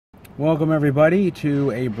Welcome everybody to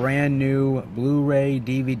a brand new Blu-ray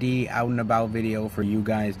DVD out and about video for you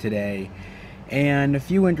guys today. And a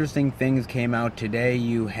few interesting things came out today.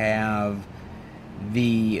 You have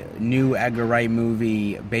the new Edgar Wright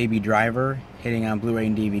movie Baby Driver hitting on Blu-ray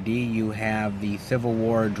and DVD. You have the Civil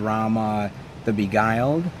War drama The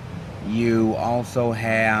Beguiled. You also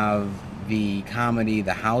have the comedy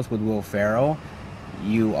The House with Will Ferrell.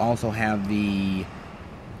 You also have the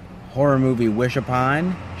horror movie Wish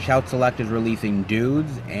Upon. Shout Select is releasing Dudes,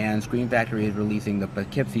 and Scream Factory is releasing the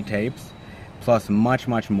Poughkeepsie tapes, plus much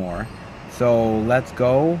more. So let's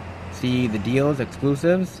go see the deals,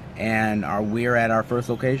 exclusives, and we're at our first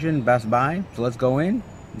location, Best Buy. So let's go in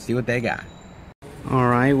and see what they got.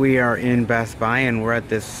 Alright, we are in Best Buy and we're at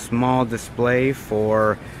this small display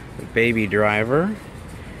for Baby Driver.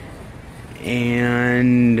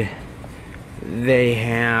 And they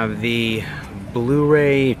have the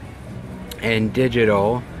Blu-ray and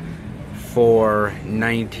digital for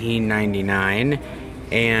 $19.99,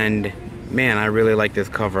 and man, I really like this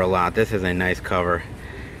cover a lot. This is a nice cover.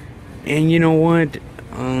 And you know what,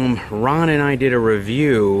 Ron and I did a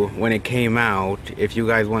review when it came out. If you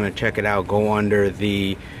guys want to check it out, go under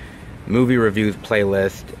the movie reviews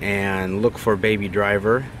playlist and look for Baby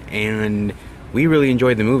Driver. And we really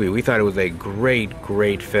enjoyed the movie. We thought it was a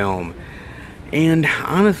great film. And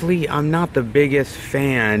honestly, I'm not the biggest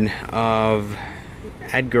fan of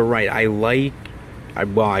Edgar Wright. I love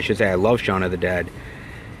Shaun of the Dead.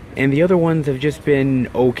 And the other ones have just been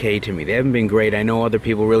okay to me. They haven't been great. I know other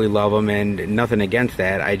people really love them, and nothing against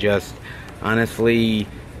that. Honestly,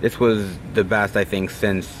 this was the best, I think,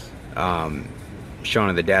 since Shaun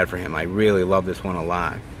of the Dead for him. I really love this one a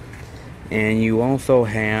lot. And you also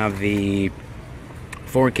have the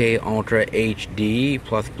 4K Ultra HD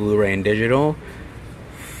plus Blu-ray and digital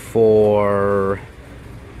for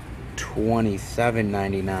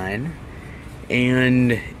 $27.99.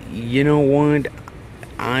 And you know what,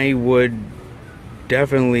 I would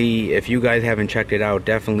definitely, if you guys haven't checked it out,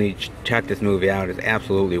 definitely check this movie out. It's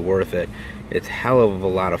absolutely worth it. It's hell of a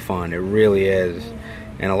lot of fun, it really is.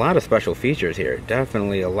 And a lot of special features here.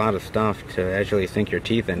 Definitely a lot of stuff to actually sink your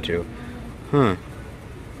teeth into.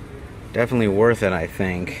 Definitely worth it, I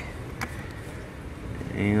think.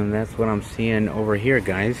 And that's what I'm seeing over here,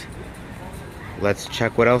 guys. Let's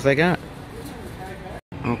check what else I got.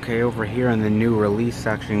 Okay, over here in the new release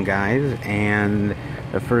section, guys, and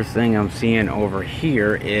the first thing I'm seeing over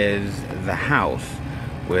here is The House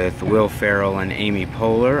with Will Ferrell and Amy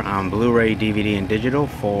Poehler on Blu-ray, DVD, and digital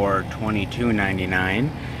for $22.99.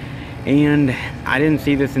 And I didn't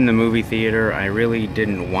see this in the movie theater. I really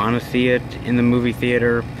didn't want to see it in the movie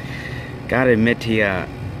theater. Gotta admit to you,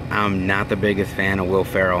 I'm not the biggest fan of Will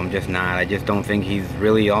Ferrell. I'm just not. I just don't think he's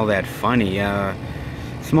really all that funny.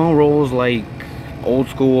 Small roles like Old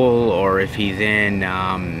School, or if he's in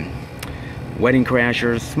Wedding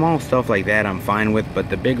Crashers, small stuff like that I'm fine with, but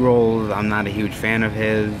the big roles, I'm not a huge fan of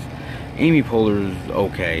his. Amy Poehler's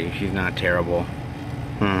okay. She's not terrible.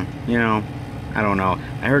 You know, I don't know.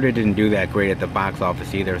 I heard it didn't do that great at the box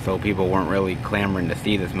office either, so people weren't really clamoring to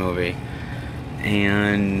see this movie.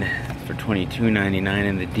 And for $22.99,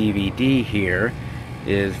 and the DVD here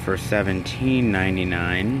is for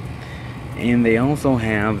 $17.99. And they also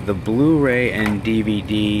have the Blu-ray and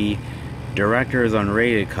DVD Director's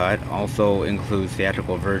Unrated Cut, also includes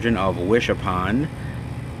theatrical version of Wish Upon.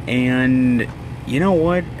 And you know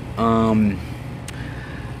what,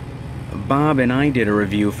 Bob and I did a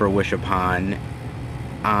review for Wish Upon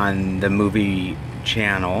on the movie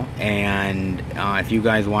channel, and if you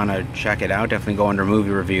guys want to check it out, definitely go under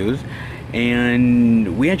movie reviews.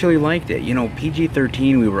 And we actually liked it. You know,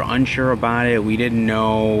 PG-13, we were unsure about it. We didn't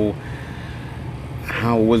know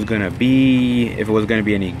how it was gonna be, if it was gonna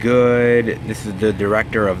be any good. This is the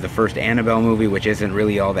director of the first Annabelle movie, which isn't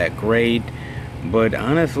really all that great, but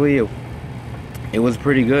honestly it was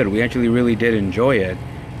pretty good. We actually really did enjoy it.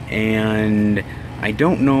 And I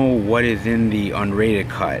don't know what is in the unrated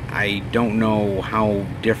cut. I don't know how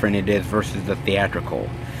different it is versus the theatrical.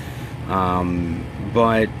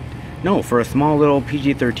 But no, for a small little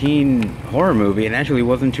PG-13 horror movie, it actually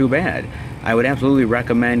wasn't too bad. I would absolutely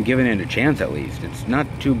recommend giving it a chance at least. It's not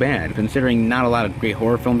too bad, considering not a lot of great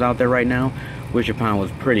horror films out there right now. Wish Upon was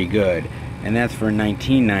pretty good, and that's for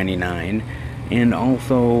 $19.99. And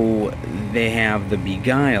also, they have The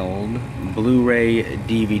Beguiled, Blu-ray,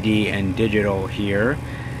 DVD, and digital here.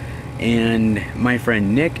 And my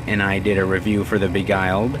friend Nick and I did a review for The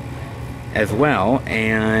Beguiled as well,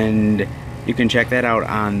 and you can check that out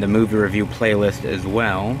on the movie review playlist as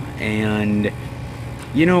well. And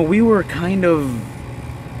you know, we were kind of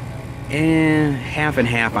half and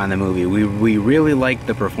half on the movie. We really liked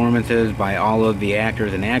the performances by all of the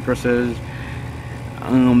actors and actresses.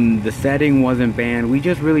 The setting wasn't bad. We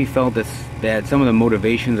just really felt that some of the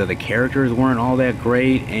motivations of the characters weren't all that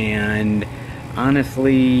great, and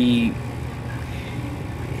honestly,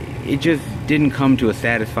 it just didn't come to a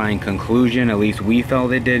satisfying conclusion. At least we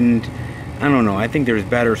felt it didn't. I don't know. I think there's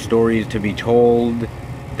better stories to be told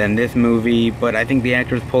than this movie, but I think the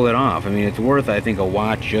actors pull it off. I mean, it's worth, I think, a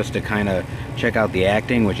watch just to kind of check out the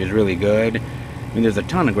acting, which is really good. I mean, there's a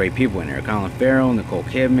ton of great people in there. Colin Farrell, Nicole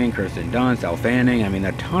Kidman, Kirsten Dunst, Elle Fanning. I mean,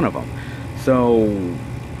 a ton of them. So,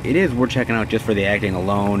 it is worth checking out just for the acting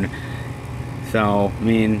alone. So, I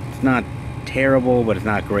mean, it's not terrible, but it's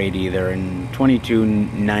not great either. And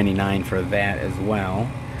 $22.99 for that as well.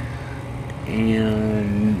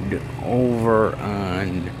 And over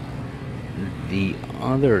on the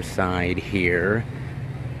other side here,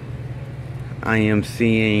 I am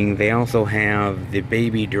seeing they also have the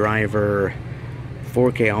Baby Driver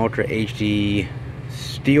 4K Ultra HD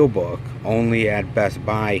Steelbook only at Best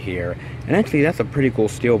Buy here. And actually, that's a pretty cool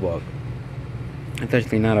Steelbook. It's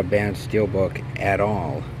actually not a bad Steelbook at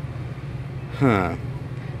all. Huh.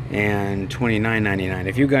 And $29.99.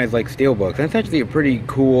 If you guys like Steelbooks, that's actually a pretty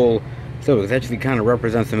cool Steelbook. It actually kind of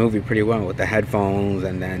represents the movie pretty well with the headphones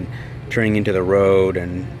and then turning into the road.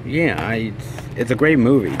 And yeah, it's a great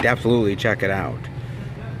movie. Absolutely check it out.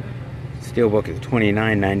 Steelbook is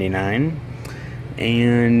 $29.99.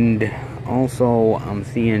 And also, I'm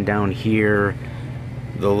seeing down here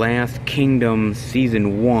The Last Kingdom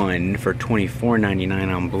Season 1 for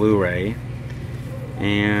 $24.99 on Blu-ray.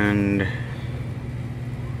 And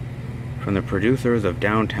from the producers of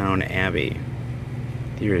Downton Abbey.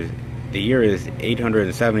 The year is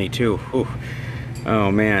 872. Whew.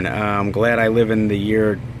 Oh man, I'm glad I live in the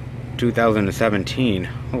year 2017.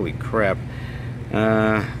 Holy crap.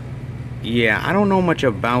 Yeah, I don't know much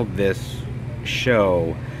about this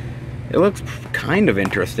show. It looks kind of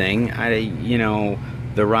interesting. You know,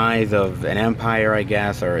 the rise of an empire, I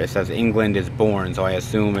guess, or it says England is born, so I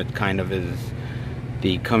assume it kind of is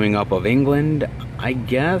the coming up of England, I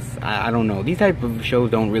guess. I don't know. These type of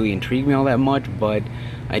shows don't really intrigue me all that much, but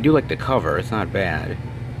I do like the cover. It's not bad.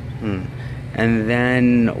 And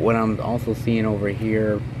then what I'm also seeing over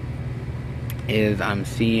here is I'm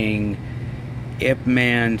seeing Ip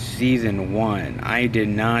Man Season 1. I did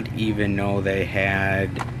not even know they had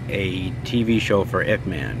a TV show for Ip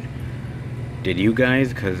Man. Did you guys?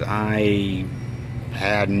 Because I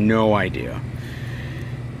had no idea.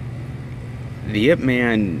 The Ip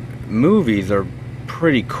Man movies are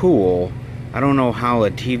pretty cool. I don't know how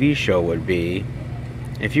a TV show would be.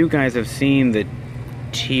 If you guys have seen the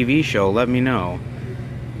TV show, let me know.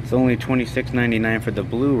 It's only $26.99 for the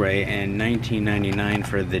Blu-ray and $19.99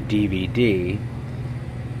 for the DVD.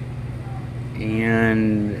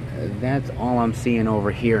 And that's all I'm seeing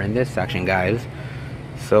over here in this section, guys.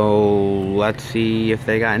 So let's see if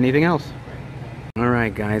they got anything else.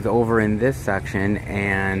 Alright guys, over in this section,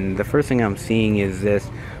 and the first thing I'm seeing is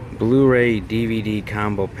this Blu-ray DVD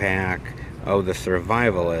combo pack of The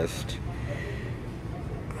Survivalist.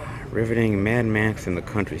 Riveting Mad Max in the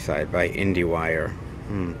Countryside by IndieWire.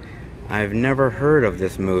 I've never heard of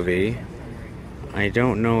this movie. I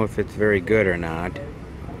don't know if it's very good or not.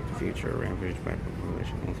 Future Rampage by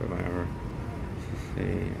Population Survivor.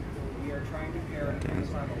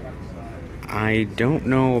 I don't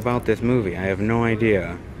know about this movie. I have no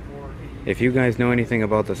idea. If you guys know anything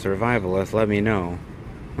about The Survivalist, let me know.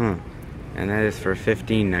 And that is for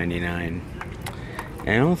 $15.99.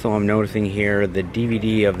 And also I'm noticing here the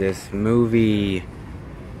DVD of this movie,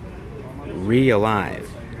 Re-Alive.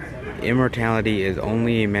 Immortality is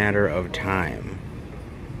only a matter of time.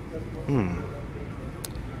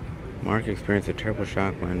 Mark experienced a terrible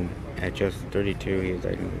shock when, at just 32, he was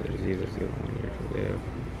diagnosed with the disease of 1 year to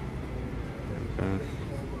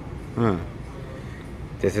live.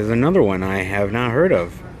 This is another one I have not heard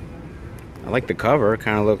of. I like the cover.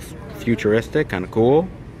 Kind of looks futuristic, kind of cool.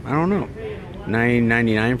 I don't know.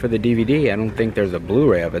 $9.99 for the DVD. I don't think there's a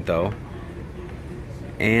Blu-ray of it though.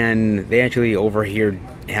 And they actually over here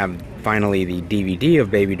have finally the DVD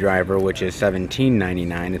of Baby Driver, which is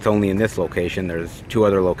 $17.99. It's only in this location. There's 2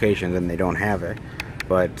 other locations and they don't have it.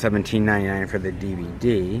 But $17.99 for the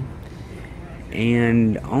DVD.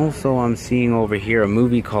 And also I'm seeing over here a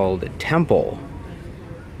movie called Temple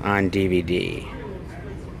on DVD.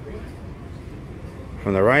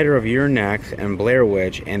 From the writer of You're Next and Blair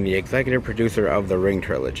Witch and the executive producer of the Ring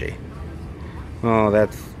trilogy. Well,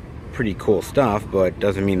 that's pretty cool stuff, but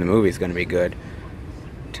doesn't mean the movie's going to be good.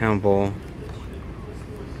 Temple.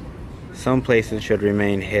 Some places should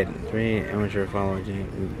remain hidden. 3 amateur followers,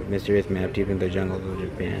 mysterious map deep in the jungles of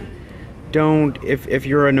Japan. Don't, if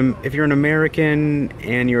you're an American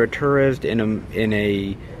and you're a tourist in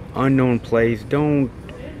a unknown place, don't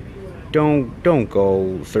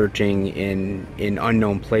go searching in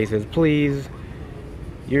unknown places, please.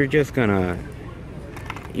 You're just gonna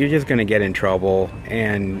get in trouble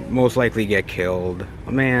and most likely get killed.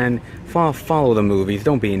 Man, follow the movies.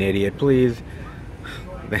 Don't be an idiot, please.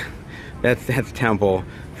 That's Temple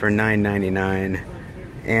for $9.99.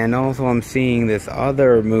 And also I'm seeing this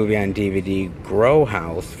other movie on DVD, Grow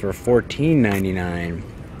House, for $14.99.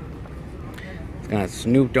 It's got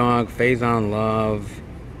Snoop Dogg, Faison Love,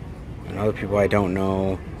 and other people I don't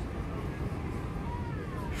know.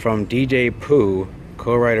 From DJ Pooh,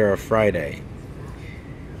 co-writer of Friday.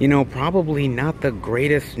 You know, probably not the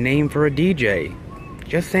greatest name for a DJ.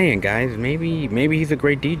 Just saying, guys. Maybe he's a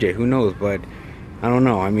great DJ. Who knows? But I don't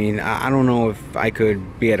know. I mean, I don't know if I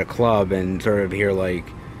could be at a club and sort of hear, like,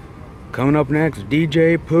 coming up next,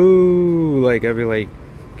 DJ Pooh. Like, I'd be like,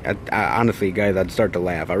 honestly, guys, I'd start to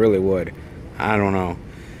laugh. I really would. I don't know.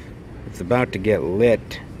 It's about to get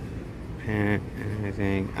lit. I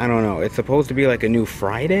don't know. It's supposed to be like a new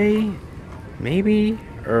Friday? Maybe?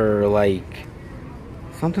 Or, like,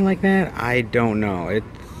 something like that? I don't know. It's,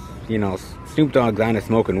 you know, Snoop Dogg's on it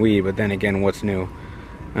smoking weed, but then again, what's new?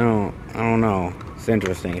 I don't know. It's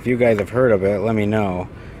interesting. If you guys have heard of it, let me know.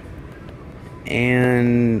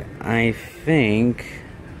 And I think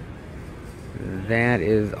that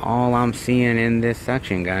is all I'm seeing in this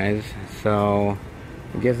section, guys. So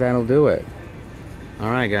I guess that'll do it.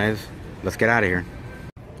 Alright, guys, let's get out of here.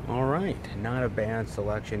 Alright, not a bad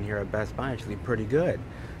selection here at Best Buy. Actually pretty good.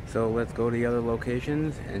 So let's go to the other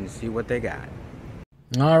locations and see what they got.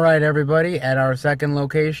 Alright, everybody, at our second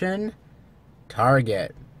location,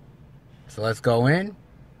 Target. So let's go in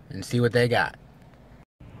and see what they got.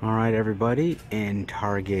 Alright, everybody, in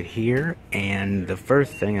Target here, and the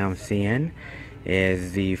first thing I'm seeing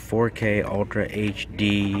is the 4K Ultra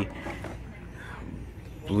HD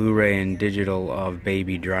Blu-ray and digital of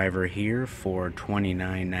Baby Driver here for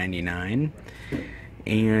 $29.99.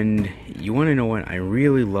 And you want to know what? I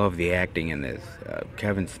really love the acting in this.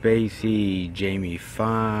 Kevin Spacey, Jamie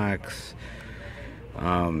Foxx,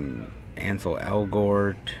 Ansel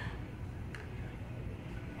Elgort,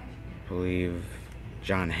 I believe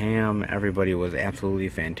John Hamm. Everybody was absolutely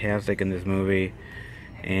fantastic in this movie.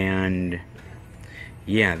 And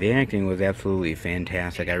yeah, the acting was absolutely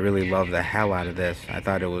fantastic. I really loved the hell out of this. I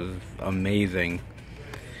thought it was amazing.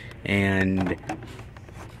 And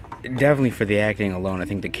definitely for the acting alone, I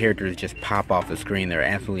think the characters just pop off the screen. They're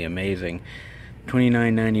absolutely amazing.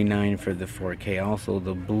 $29.99 for the 4K. Also,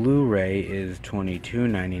 the Blu-ray is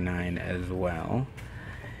 $22.99 as well.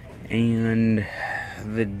 And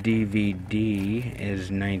the DVD is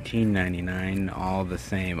 $19.99. All the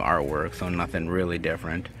same artwork, so nothing really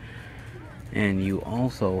different. And you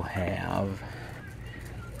also have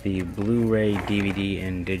the Blu-ray, DVD,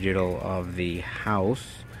 and digital of The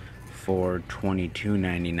House for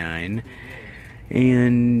 $22.99.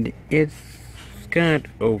 And it's got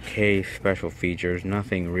okay special features,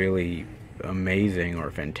 nothing really amazing or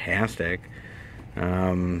fantastic.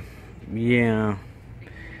 Yeah,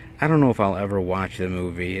 I don't know if I'll ever watch the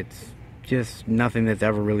movie. It's just nothing that's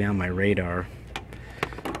ever really on my radar.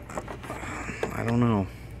 I don't know.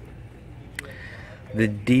 The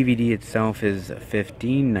DVD itself is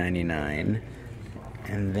 $15.99.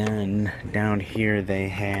 And then down here they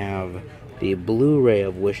have the Blu-ray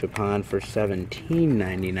of Wish Upon for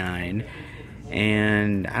 $17.99.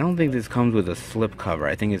 And I don't think this comes with a slipcover.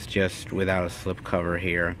 I think it's just without a slipcover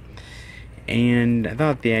here. And I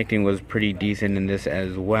thought the acting was pretty decent in this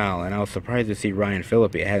as well. And I was surprised to see Ryan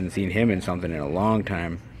Phillippe. I hadn't seen him in something in a long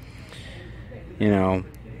time. You know,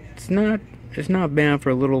 it's not bad for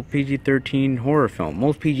a little PG-13 horror film.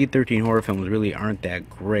 Most PG-13 horror films really aren't that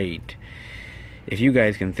great. If you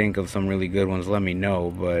guys can think of some really good ones, let me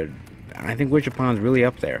know. But I think Wish Upon's really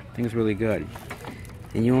up there. I think it's really good.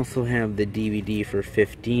 And you also have the DVD for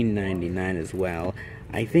 $15.99 as well.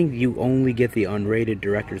 I think you only get the unrated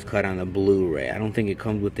director's cut on the Blu-ray. I don't think it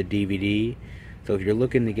comes with the DVD. So if you're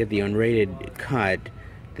looking to get the unrated cut,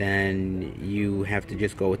 then you have to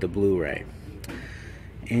just go with the Blu-ray.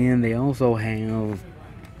 And they also have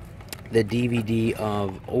the DVD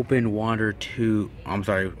of Open Water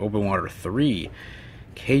 3,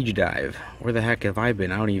 Cage Dive. Where the heck have I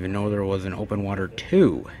been? I don't even know there was an Open Water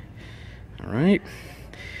 2. Alright.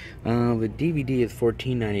 The DVD is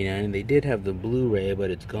 $14.99. They did have the Blu-ray,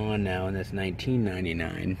 but it's gone now, and that's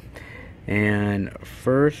 $19.99. And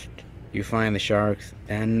first, you find the sharks,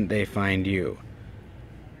 then they find you.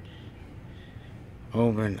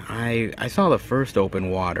 I saw the first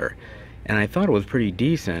Open Water, and I thought it was pretty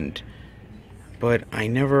decent, but I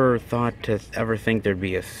never thought to ever think there'd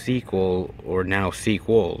be a sequel, or now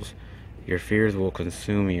sequels. Your fears will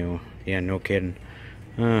consume you. Yeah, no kidding.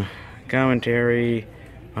 Commentary,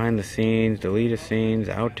 behind the scenes, deleted scenes,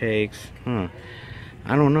 outtakes. I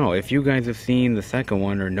don't know. If you guys have seen the second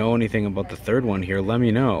one or know anything about the third one here, let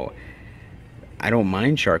me know. I don't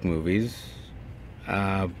mind shark movies,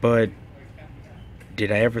 but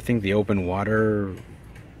did I ever think the Open Water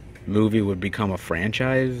movie would become a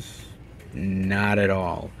franchise? Not at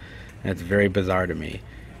all. That's very bizarre to me.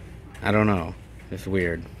 I don't know. It's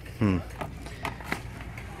weird. And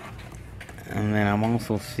then I'm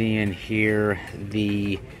also seeing here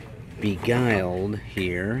the Beguiled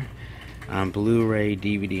here on Blu-ray,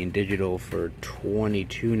 DVD, and digital for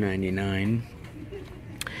 $22.99.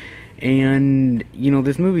 And, you know,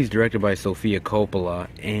 this movie's directed by Sofia Coppola,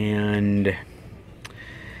 and,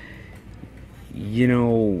 you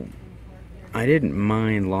know, I didn't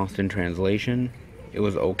mind Lost in Translation. It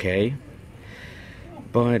was okay.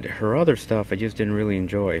 But her other stuff I just didn't really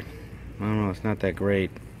enjoy. I don't know, it's not that great.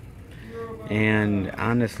 And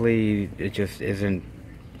honestly, it just isn't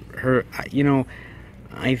her, you know,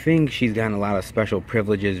 I think she's gotten a lot of special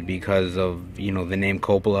privileges because of, you know, the name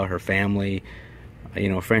Coppola, her family. You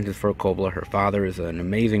know, Francis Ford Coppola, her father, is an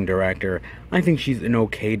amazing director. I think she's an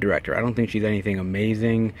okay director. I don't think she's anything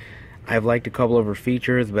amazing. I've liked a couple of her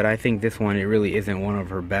features, but I think this one, it really isn't one of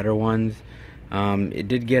her better ones. It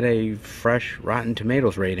did get a fresh Rotten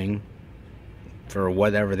Tomatoes rating, for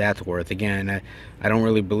whatever that's worth. Again, I don't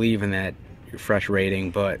really believe in that fresh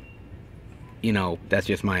rating, but, you know, that's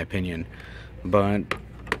just my opinion. But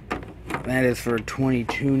that is for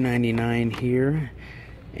 $22.99 here.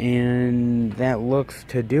 And that looks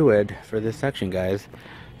to do it for this section, guys.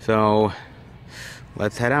 So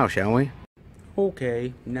let's head out, shall we?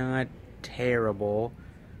 Okay, not terrible.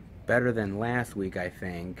 Better than last week, I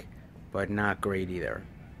think, but not great either.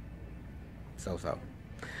 So.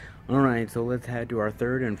 Alright, so let's head to our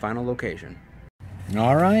third and final location.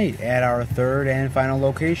 Alright, at our third and final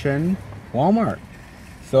location, Walmart.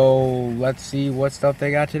 So let's see what stuff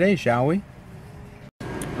they got today, shall we?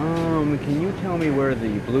 Can you tell me where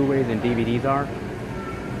the Blu-rays and DVDs are?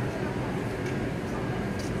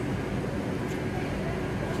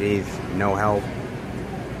 Jeez, no help.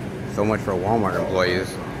 So much for Walmart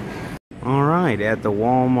employees. Alright, at the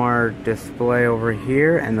Walmart display over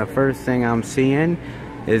here, and the first thing I'm seeing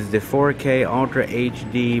is the 4K Ultra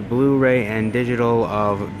HD Blu-ray and digital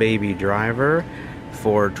of Baby Driver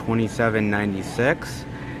for $27.96.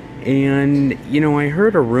 And, you know, I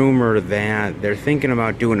heard a rumor that they're thinking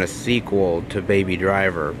about doing a sequel to Baby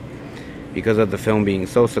Driver because of the film being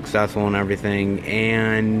so successful and everything.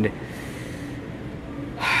 And,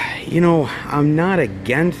 you know, I'm not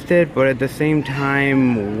against it, but at the same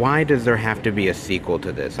time, why does there have to be a sequel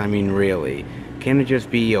to this? I mean, really, can't it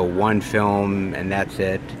just be a one film and that's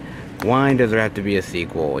it? Why does there have to be a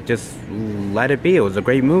sequel? Just let it be. It was a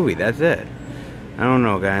great movie. That's it. I don't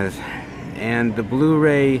know, guys. And the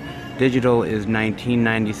Blu-ray digital is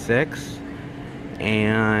 $19.96,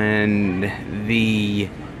 and the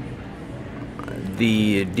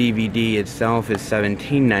DVD itself is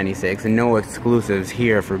 $17.96, and no exclusives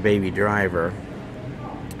here for Baby Driver.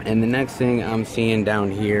 And the next thing I'm seeing down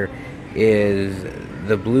here is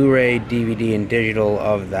the Blu-ray, DVD, and digital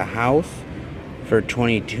of The House for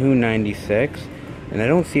 $22.96. And I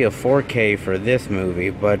don't see a 4K for this movie,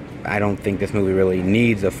 but I don't think this movie really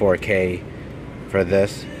needs a 4K for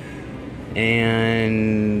this.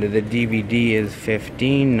 And the DVD is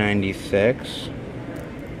 $15.96.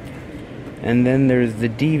 And then there's the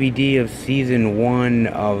DVD of season 1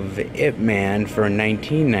 of Ip Man for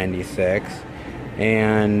 $19.96.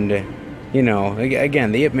 And, you know,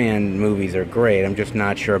 again, the Ip Man movies are great. I'm just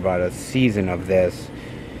not sure about a season of this.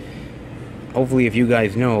 Hopefully, if you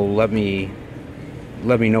guys know, let me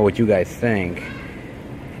know what you guys think.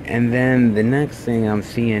 And then the next thing I'm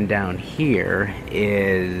seeing down here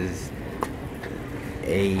is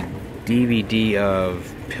a DVD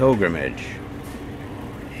of Pilgrimage.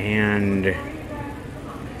 And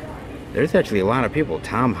there's actually a lot of people.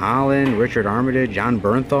 Tom Holland, Richard Armitage, John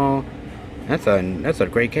Bernthal. That's a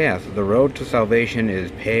great cast. The road to salvation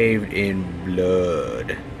is paved in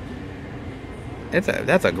blood.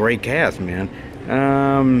 That's a great cast, man.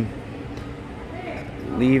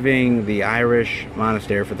 Leaving the Irish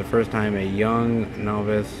monastery for the first time, a young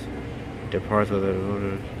novice departs with a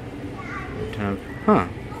devoted attempt. Huh.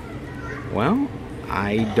 Well,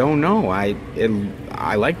 I don't know. I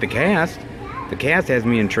like the cast. The cast has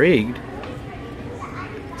me intrigued.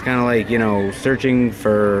 It's kind of like, you know, searching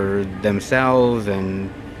for themselves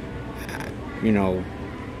and, you know,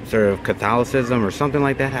 sort of Catholicism or something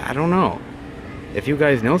like that. I don't know. If you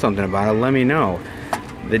guys know something about it, let me know.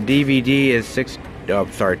 The DVD is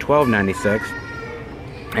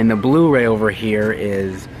 $12.96, and the Blu-ray over here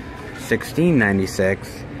is $16.96,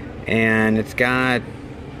 and it's got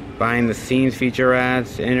behind-the-scenes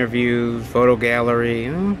featurettes, interviews, photo gallery.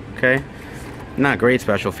 Okay, not great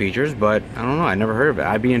special features, but I don't know. I never heard of it.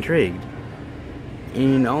 I'd be intrigued.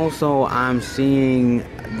 And also, I'm seeing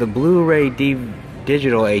the Blu-ray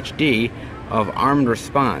digital HD of Armed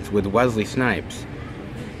Response with Wesley Snipes.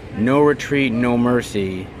 No Retreat, No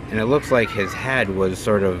Mercy, and it looks like his head was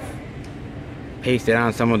sort of pasted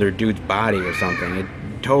on some other dude's body or something. It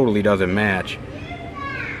totally doesn't match.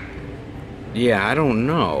 Yeah, I don't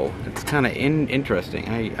know. It's kind of interesting.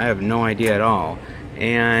 I have no idea at all.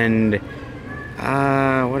 And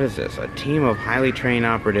what is this? A team of highly trained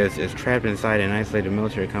operatives is trapped inside an isolated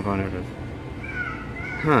military compound.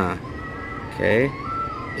 Huh. Okay.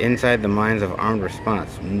 Inside the minds of Armed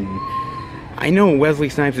Response. I know Wesley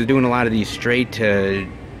Snipes is doing a lot of these straight to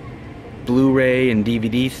Blu-ray and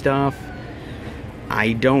DVD stuff.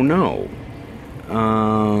 I don't know.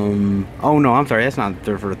 Oh no, I'm sorry, that's not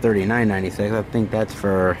for $39.96. I think that's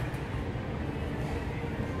for.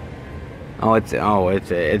 It's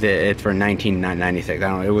for $19.96. I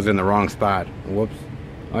don't know. It was in the wrong spot. Whoops.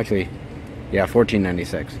 Actually, yeah,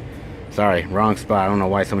 $14.96. Sorry, wrong spot. I don't know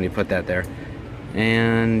why somebody put that there.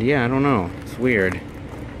 And yeah, I don't know. It's weird.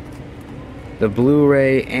 The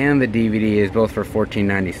Blu-ray and the DVD is both for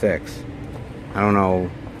 $14.96. I don't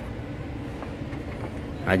know.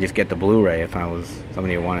 I just get the Blu-ray if I was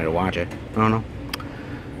somebody who wanted to watch it. I don't know.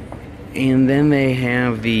 And then they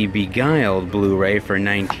have the Beguiled Blu-ray for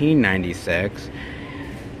 $19.96.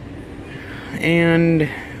 And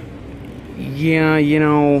yeah, you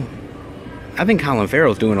know, I think Colin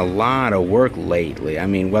Farrell's doing a lot of work lately. I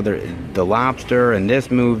mean, whether The Lobster and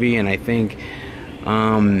this movie, and I think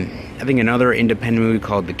another independent movie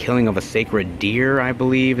called The Killing of a Sacred Deer, I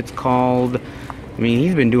believe it's called. I mean,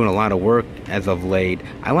 he's been doing a lot of work as of late.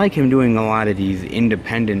 I like him doing a lot of these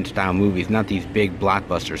independent style movies, not these big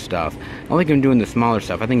blockbuster stuff. I like him doing the smaller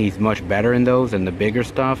stuff. I think he's much better in those than the bigger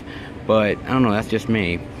stuff, but I don't know, that's just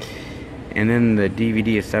me. And then the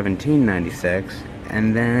DVD is $17.96.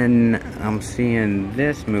 And then I'm seeing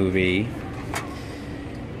this movie,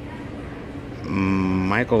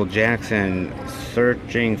 Michael Jackson,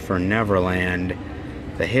 Searching for Neverland,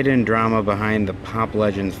 the hidden drama behind the pop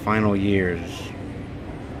legend's final years.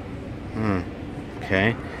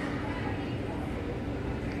 Okay.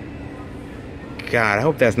 God, I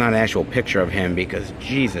hope that's not an actual picture of him, because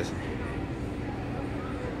Jesus.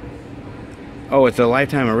 Oh, it's a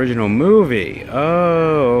Lifetime original movie.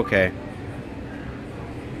 Oh, okay.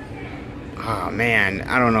 Oh man,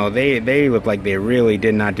 I don't know. They look like they really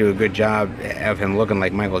did not do a good job of him looking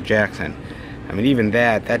like Michael Jackson. I mean, even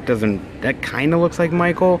that kind of looks like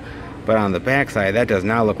Michael, but on the backside, that does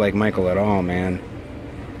not look like Michael at all, man.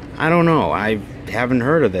 I don't know. I haven't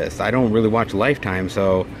heard of this. I don't really watch Lifetime,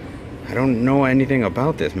 so I don't know anything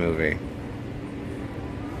about this movie.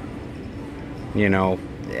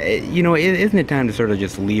 Isn't it time to sort of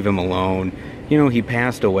just leave him alone? You know, he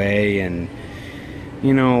passed away, and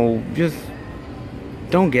just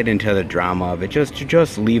don't get into the drama of it.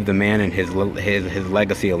 Just leave the man and his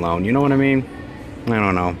legacy alone. You know what I mean? I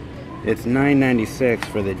don't know. It's $9.96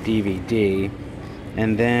 for the DVD,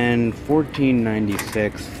 and then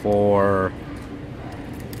 $14.96 for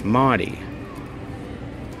Maudie.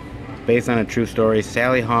 Based on a true story,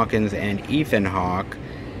 Sally Hawkins and Ethan Hawke.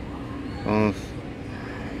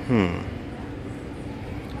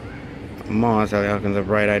 Maud, Sally Hawkins, a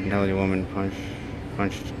bright-eyed, intelligent woman,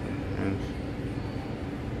 punched.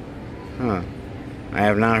 Huh. I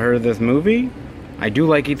have not heard of this movie. I do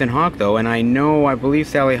like Ethan Hawke though, and I believe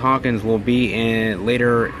Sally Hawkins will be in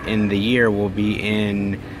later in the year. Will be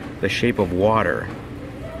in The Shape of Water,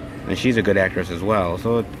 and she's a good actress as well.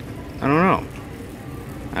 So I don't know.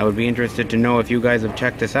 I would be interested to know if you guys have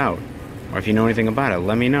checked this out, or if you know anything about it.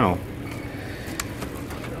 Let me know.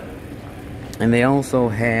 And they also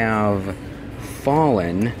have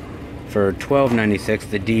Fallen for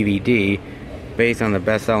 $12.96, the DVD, based on the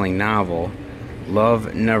best-selling novel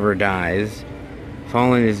Love Never Dies.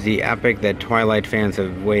 Fallen is the epic that Twilight fans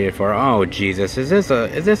have waited for. Oh Jesus, is this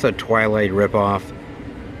a Twilight ripoff?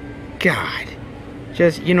 God,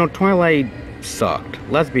 Twilight sucked.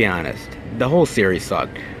 Let's be honest. The whole series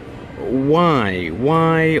sucked. Why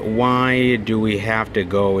do we have to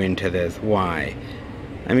go into this? Why?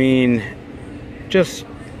 I mean, just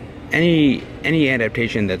any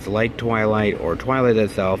adaptation that's like Twilight or Twilight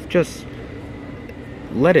itself, just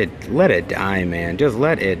let it die, man. Just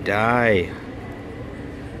let it die.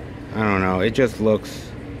 I don't know. It just looks,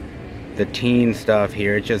 the teen stuff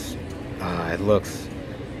here, it just it looks,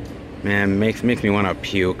 man, makes me want to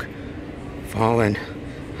puke. Fallen.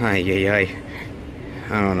 Ay, ay, ay.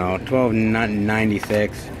 I don't know.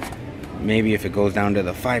 $12.96. Maybe if it goes down to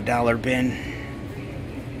the $5 bin.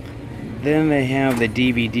 Then they have the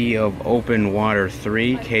DVD of Open Water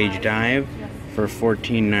 3 Cage Dive for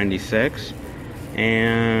 $14.96.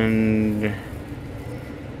 And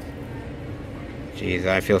jeez,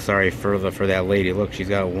 I feel sorry for that lady. Look, she's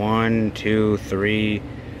got 1, 2, 3,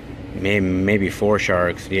 maybe 4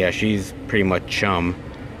 sharks. Yeah, she's pretty much chum.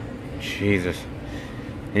 Jesus.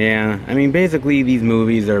 Yeah, I mean, basically these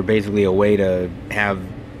movies are basically a way to have,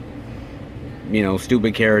 you know,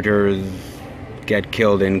 stupid characters get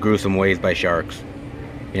killed in gruesome ways by sharks,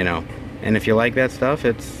 you know. And if you like that stuff,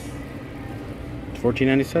 it's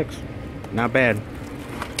 $14.96. Not bad.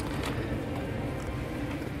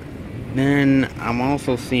 Then I'm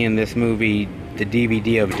also seeing this movie, the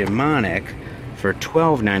DVD of Demonic, for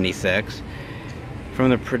 $12.96 from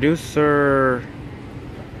the producer,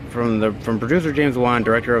 from producer James Wan,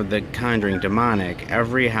 director of The Conjuring. Demonic.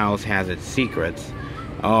 Every house has its secrets.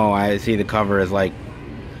 Oh, I see the cover is like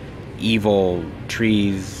evil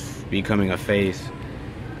trees becoming a face.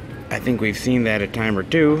 I think we've seen that a time or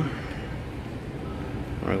two.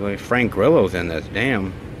 Or like Frank Grillo's in this.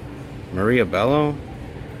 Damn. Maria Bello.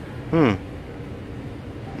 I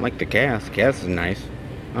like the cast. Cast is nice.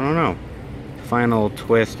 I don't know. Final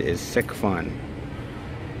twist is sick fun.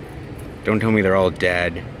 Don't tell me they're all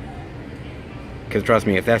dead. Because trust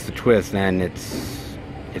me, if that's the twist, then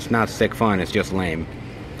it's not sick fun. It's just lame.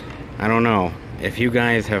 I don't know if you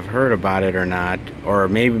guys have heard about it or not, or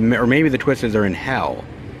maybe the twist is they're in hell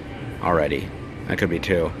already. That could be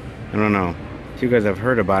too. I don't know. If you guys have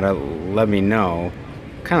heard about it, let me know.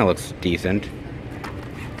 Kind of looks decent.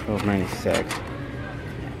 $12.96.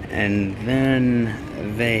 And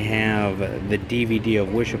then they have the DVD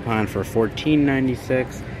of Wish Upon for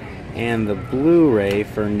 $14.96 and the Blu-ray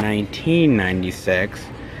for $19.96.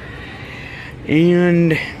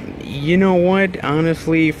 And you know what?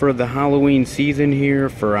 Honestly, for the Halloween season here,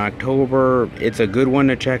 for October, it's a good one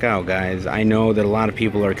to check out, guys. I know that a lot of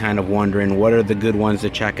people are kind of wondering, what are the good ones to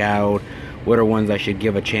check out? What are ones I should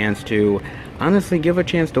give a chance to? Honestly, give a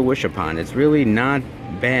chance to Wish Upon. It's really not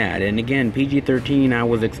bad. And again, PG-13, I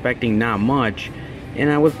was expecting not much,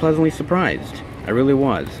 and I was pleasantly surprised. I really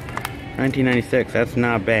was. $19.96, that's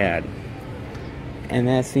not bad. And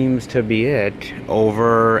that seems to be it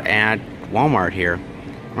over at Walmart here.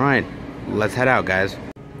 Alright, let's head out, guys.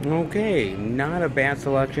 Okay, not a bad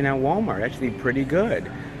selection at Walmart. Actually pretty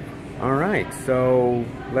good. Alright, so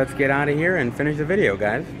let's get out of here and finish the video,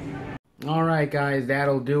 guys. Alright guys,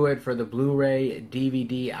 that'll do it for the Blu-ray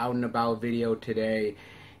DVD out and about video today.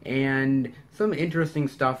 And some interesting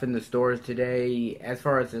stuff in the stores today. As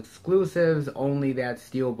far as exclusives, only that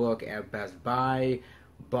Steelbook at Best Buy.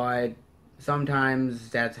 But sometimes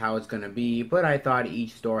that's how it's going to be. But I thought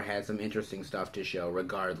each store had some interesting stuff to show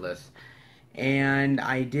regardless. And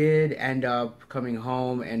I did end up coming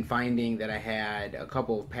home and finding that I had a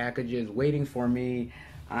couple of packages waiting for me.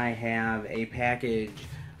 I have a package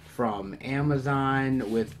from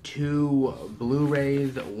Amazon with 2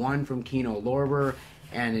 Blu-rays, one from Kino Lorber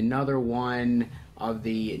and another one of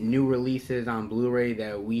the new releases on Blu-ray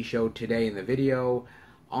that we showed today in the video.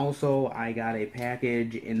 Also, I got a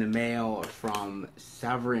package in the mail from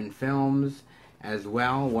Severin Films as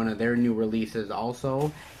well, one of their new releases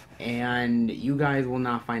also. And you guys will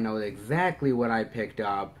not find out exactly what I picked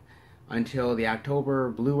up until the October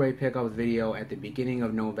Blu-ray pickups video at the beginning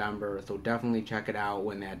of November, so definitely check it out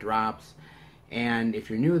when that drops. And if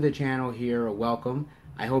you're new to the channel here, welcome.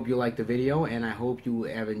 I hope you liked the video, and I hope you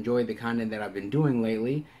have enjoyed the content that I've been doing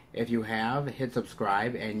lately. If you have, hit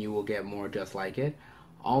subscribe and you will get more just like it.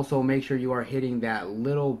 Also, make sure you are hitting that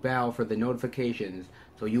little bell for the notifications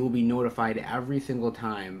so you will be notified every single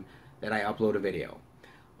time that I upload a video.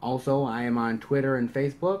 Also, I am on Twitter and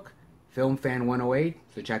Facebook, FilmFan108,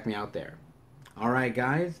 so check me out there. Alright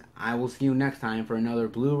guys, I will see you next time for another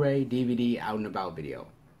Blu-ray DVD out and about video.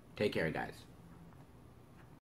 Take care guys.